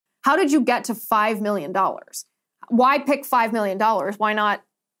How did you get to $5 million? Why pick $5 million? Why not,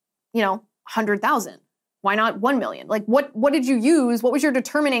 100,000? Why not 1 million? Like, what did you use? What was your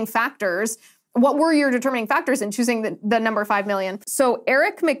determining factors? What were your determining factors in choosing the number 5 million? So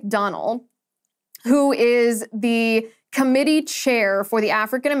Eric McDonald, who is the committee chair for the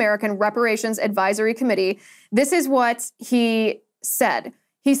African American Reparations Advisory Committee, this is what he said.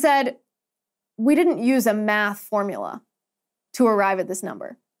 He said, we didn't use a math formula to arrive at this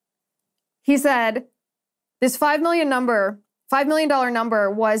number. He said, this $5 million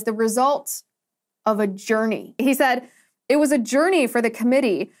number was the result of a journey. He said, it was a journey for the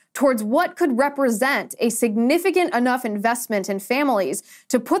committee towards what could represent a significant enough investment in families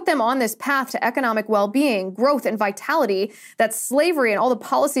to put them on this path to economic well-being, growth, and vitality that slavery and all the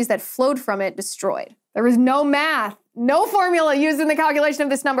policies that flowed from it destroyed. There was no math, no formula used in the calculation of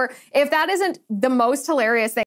this number. If that isn't the most hilarious thing